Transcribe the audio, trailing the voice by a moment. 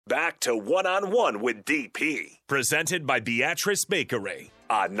Back to One-on-One with DP. Presented by Beatrice Bakery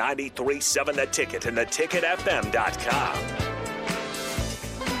on 93.7 The Ticket and theticketfm.com.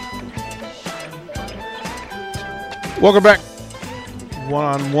 Welcome back.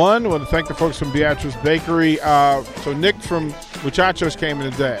 One-on-One. I want to thank the folks from Beatrice Bakery. So Nick from Muchachos came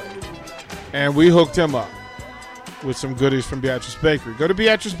in today, and we hooked him up with some goodies from Beatrice Bakery. Go to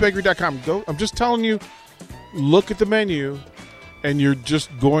BeatriceBakery.com. I'm just telling you, look at the menu, and you're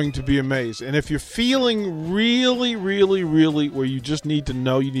just going to be amazed. And if you're feeling really, really, really where you just need to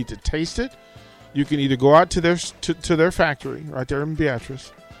know, you need to taste it, you can either go out to their factory right there in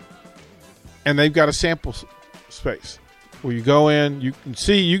Beatrice, and they've got a sample space where you go in, you can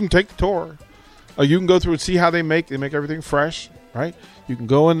take the tour, or you can go through and see how they make everything fresh, right? You can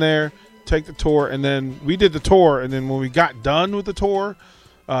go in there, take the tour, and then we did the tour, and then when we got done with the tour,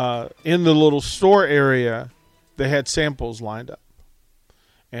 in the little store area, they had samples lined up.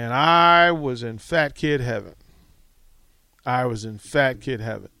 And I was in fat kid heaven.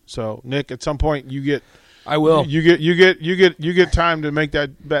 So, Nick, at some point you get I will. You get time to make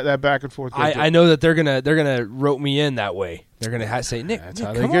that back and forth. I know that they're gonna rope me in that way. They're gonna say, Nick,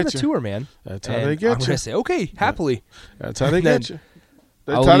 come on the tour, man. That's how they get you. I'm gonna say, okay, happily. That's how they get you.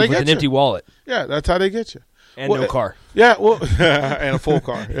 I'll leave with an empty wallet. Yeah, that's how they get you. And no car. Yeah, well, and a full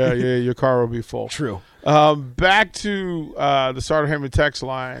car. Yeah, your car will be full. True. Back to the Starter Hammer text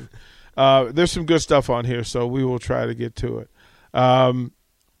line. There's some good stuff on here, so we will try to get to it.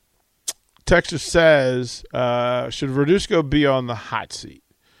 Texter says, should Verduzco be on the hot seat?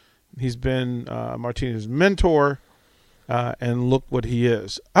 He's been Martinez's mentor, and look what he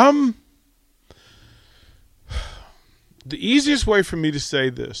is. The easiest way for me to say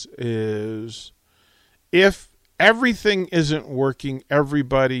this is if everything isn't working,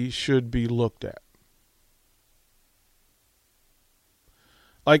 everybody should be looked at.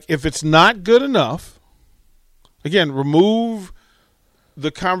 Like, if it's not good enough, again, remove the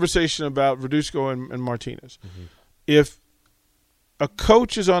conversation about Verduzco and Martinez. Mm-hmm. If a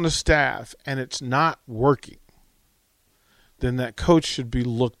coach is on a staff and it's not working, then that coach should be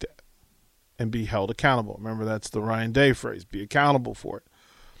looked at and be held accountable. Remember, that's the Ryan Day phrase, be accountable for it.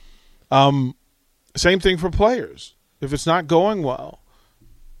 Same thing for players. If it's not going well,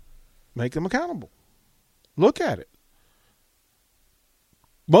 make them accountable. Look at it.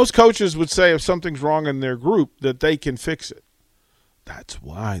 Most coaches would say if something's wrong in their group that they can fix it. That's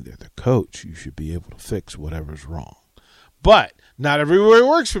why they're the coach. You should be able to fix whatever's wrong. But not everywhere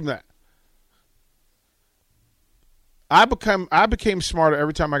works from that. I became smarter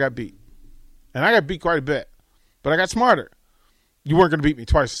every time I got beat. And I got beat quite a bit. But I got smarter. You weren't going to beat me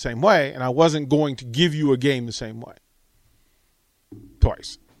twice the same way, and I wasn't going to give you a game the same way.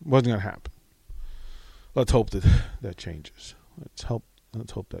 Twice. Wasn't going to happen. Let's hope that changes. Let's hope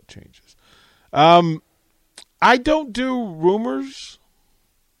that changes. I don't do rumors.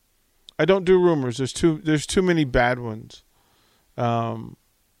 There's too many bad ones. If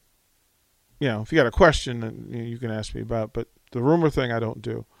you got a question, then you can ask me about. But the rumor thing, I don't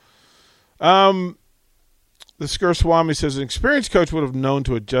do. The Skurswamy says an experienced coach would have known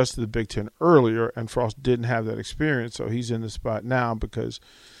to adjust to the Big Ten earlier, and Frost didn't have that experience, so he's in the spot now because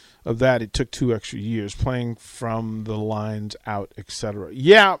of that. It took 2 extra years playing from the lines out, etc.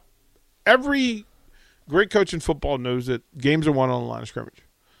 Yeah, every great coach in football knows that games are won on the line of scrimmage.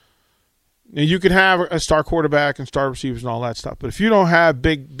 Now, you can have a star quarterback and star receivers and all that stuff, but if you don't have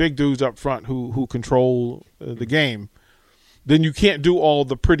big dudes up front who control the game, then you can't do all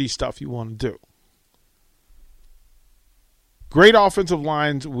the pretty stuff you want to do. Great offensive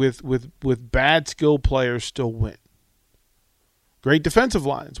lines with bad skill players still win. Great defensive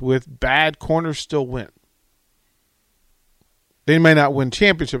lines with bad corners still win. They may not win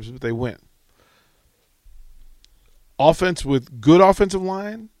championships, but they win. Offense with good offensive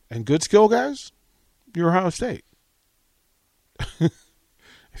line and good skill guys, you're Ohio State.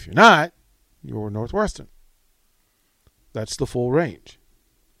 If you're not, you're Northwestern. That's the full range.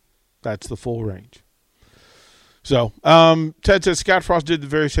 So, Ted says Scott Frost did the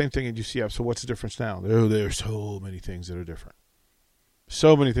very same thing at UCF, so what's the difference now? There's so many things that are different.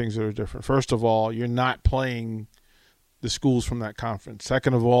 First of all, you're not playing the schools from that conference.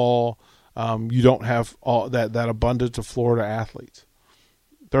 Second of all, you don't have all that abundance of Florida athletes.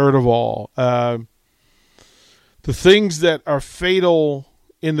 Third of all, the things that are fatal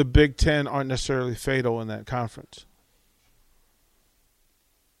in the Big Ten aren't necessarily fatal in that conference.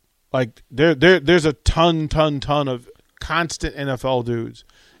 Like there's a ton of constant NFL dudes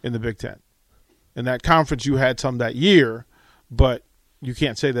in the Big Ten. In that conference, you had some that year, but you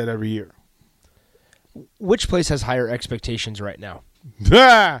can't say that every year. Which place has higher expectations right now?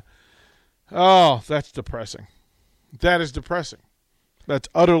 Oh, that's depressing. That is depressing. That's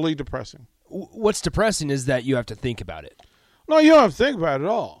utterly depressing. What's depressing is that you have to think about it. No, you don't have to think about it at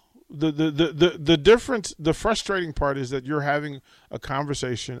all. The difference, the frustrating part is that you're having a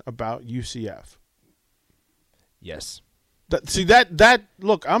conversation about UCF. Yes.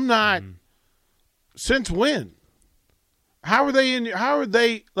 Look, I'm not. Since when? How are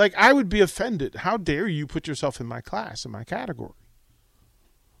they like, I would be offended. How dare you put yourself in my class, in my category?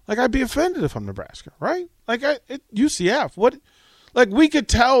 Like, I'd be offended if I'm Nebraska, right? Like, UCF, what? Like, we could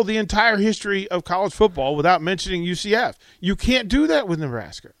tell the entire history of college football without mentioning UCF. You can't do that with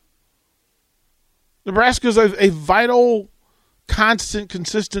Nebraska. Nebraska is a vital, constant,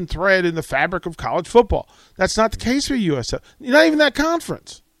 consistent thread in the fabric of college football. That's not the case for USF. You're not even that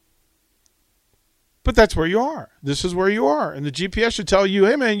conference. But that's where you are. This is where you are. And the GPS should tell you,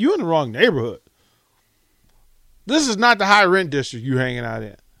 hey, man, you're in the wrong neighborhood. This is not the high rent district you're hanging out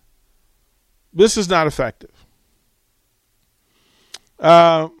in. This is not effective.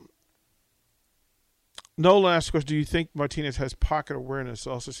 No last question. Do you think Martinez has pocket awareness? It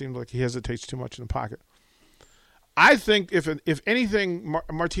also seems like he hesitates too much in the pocket. I think if anything,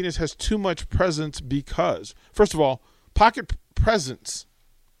 Martinez has too much presence because, first of all, pocket presence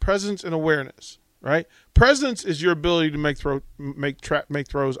and awareness, right? Presence is your ability to make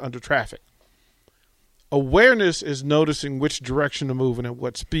throws under traffic. Awareness is noticing which direction to move and at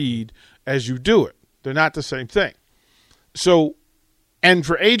what speed as you do it. They're not the same thing. So, and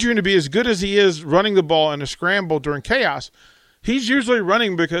for Adrian to be as good as he is running the ball in a scramble during chaos, he's usually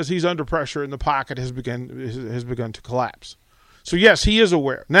running because he's under pressure and the pocket has begun to collapse. So, yes, he is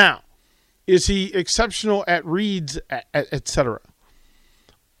aware. Now, is he exceptional at reads, et cetera?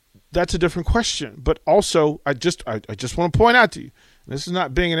 That's a different question. But also, I just want to point out to you, and this is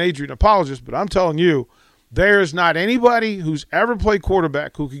not being an Adrian apologist, but I'm telling you, there is not anybody who's ever played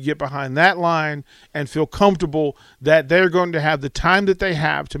quarterback who could get behind that line and feel comfortable that they're going to have the time that they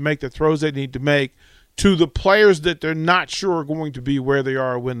have to make the throws they need to make to the players that they're not sure are going to be where they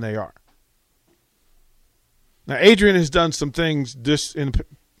are when they are. Now, Adrian has done some things in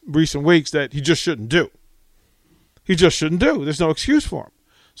recent weeks that he just shouldn't do. He just shouldn't do. There's no excuse for him.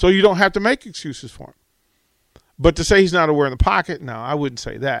 So you don't have to make excuses for him. But to say he's not aware in the pocket, no, I wouldn't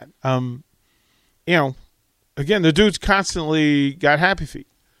say that. Again, the dude's constantly got happy feet.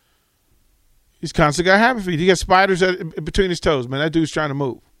 He's constantly got happy feet. He got spiders between his toes, man. That dude's trying to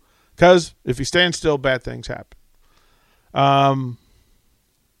move. Because if he stands still, bad things happen.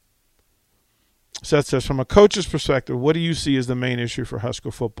 Seth says, from a coach's perspective, what do you see as the main issue for Husker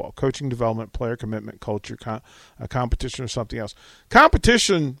football? Coaching development, player commitment, culture, competition, or something else?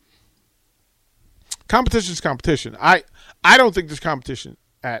 Competition is competition. I don't think there's competition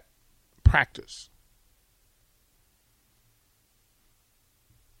at practice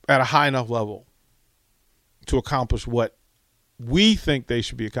at a high enough level to accomplish what we think they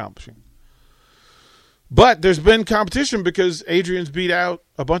should be accomplishing. But there's been competition because Adrian's beat out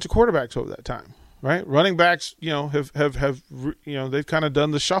a bunch of quarterbacks over that time, right? Running backs, have they've kind of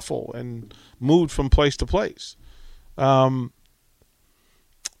done the shuffle and moved from place to place.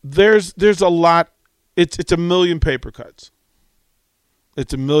 There's a lot. It's a million paper cuts.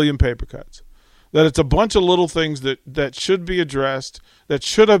 It's a million paper cuts. That it's a bunch of little things that should be addressed, that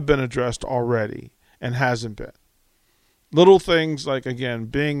should have been addressed already and hasn't been. Little things like, again,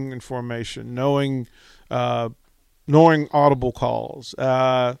 being in formation, knowing audible calls,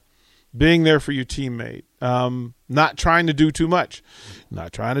 being there for your teammate, not trying to do too much,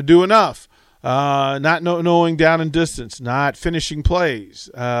 not trying to do enough, not knowing down and distance, not finishing plays,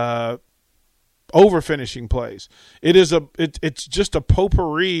 over finishing plays. It's just a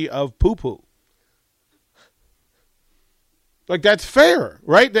potpourri of poo-poo. Like, that's fair,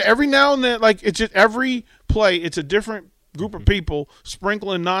 right? Every now and then, like, it's just every play, it's a different group of people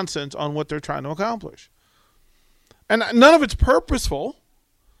sprinkling nonsense on what they're trying to accomplish. And none of it's purposeful,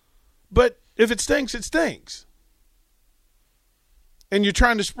 but if it stinks, it stinks. And you're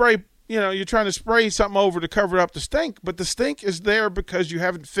trying to spray something over to cover up the stink, but the stink is there because you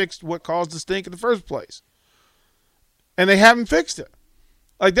haven't fixed what caused the stink in the first place. And they haven't fixed it.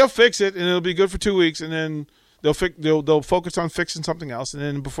 Like, they'll fix it and it'll be good for 2 weeks, and then they'll focus on fixing something else, and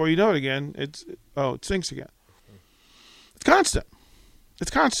then before you know it again, it stinks again. It's constant. It's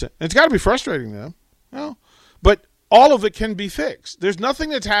constant. And it's got to be frustrating to them. But all of it can be fixed. There's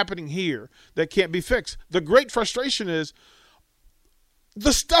nothing that's happening here that can't be fixed. The great frustration is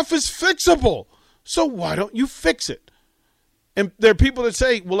the stuff is fixable. So why don't you fix it? And there are people that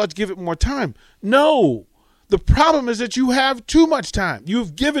say, well, let's give it more time. No. The problem is that you have too much time.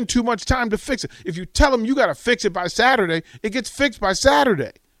 You've given too much time to fix it. If you tell them you got to fix it by Saturday, it gets fixed by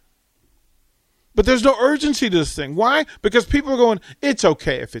Saturday. But there's no urgency to this thing. Why? Because people are going, it's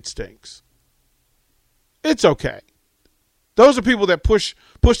okay if it stinks. It's okay. Those are people that push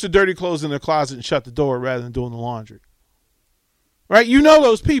the dirty clothes in their closet and shut the door rather than doing the laundry. Right? You know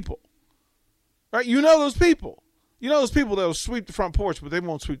those people. Right? You know those people. You know those people that will sweep the front porch, but they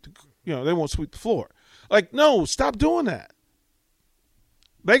won't sweep the floor. Like, no, stop doing that.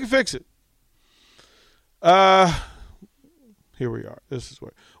 They can fix it. Here we are. This is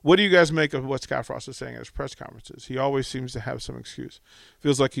what do you guys make of what Scott Frost is saying at his press conferences? He always seems to have some excuse.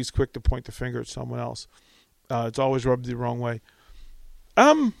 Feels like he's quick to point the finger at someone else. It's always rubbed the wrong way.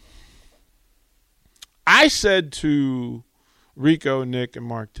 I said to Rico, Nick, and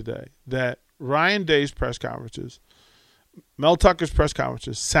Mark today that Ryan Day's press conferences, Mel Tucker's press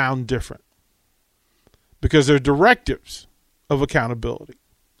conferences sound different because they're directives of accountability.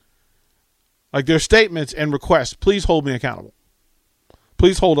 Like their statements and requests, please hold me accountable.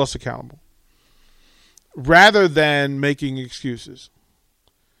 Please hold us accountable. Rather than making excuses.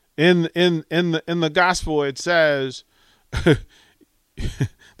 In the gospel, it says there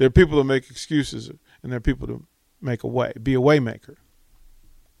are people that make excuses and there are people to make a way. Be a way maker.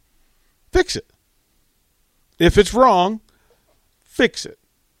 Fix it. If it's wrong, fix it.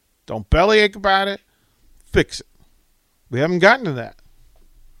 Don't bellyache about it. Fix it. We haven't gotten to that.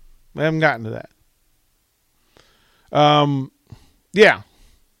 Yeah.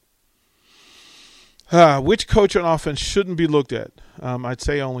 Which coach on offense shouldn't be looked at? I'd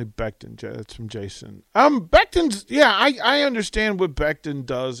say only Becton. That's from Jason. Becton's, yeah, I understand what Becton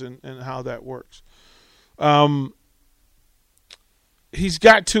does and how that works. He's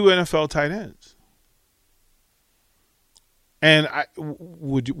got 2 NFL tight ends. And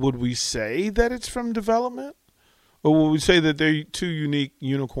would we say that it's from development? Or would we say that they're 2 unique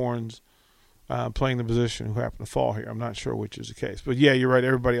unicorns playing the position who happen to fall here? I'm not sure which is the case. But, yeah, you're right.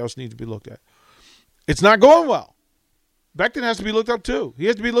 Everybody else needs to be looked at. It's not going well. Becton has to be looked up too. He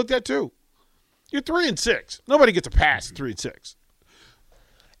has to be looked at too. You're 3-6. Nobody gets a pass at 3-6.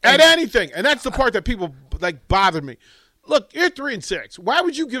 At anything. And that's the part that people like bother me. Look, you're 3-6. Why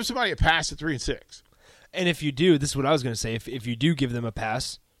would you give somebody a pass at 3-6? And if you do, this is what I was going to say. If you do give them a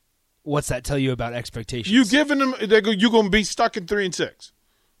pass, what's that tell you about expectations? You giving them, you're going to be stuck in 3-6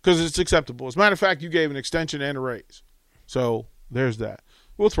 because it's acceptable. As a matter of fact, you gave an extension and a raise. So there's that.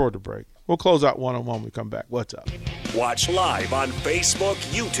 We'll throw it to break. We'll close out one-on-one when we come back. What's up? Watch live on Facebook,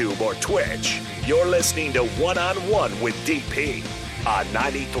 YouTube, or Twitch. You're listening to One-on-One with DP on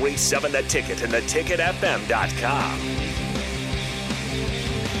 93.7 The Ticket and theticketfm.com.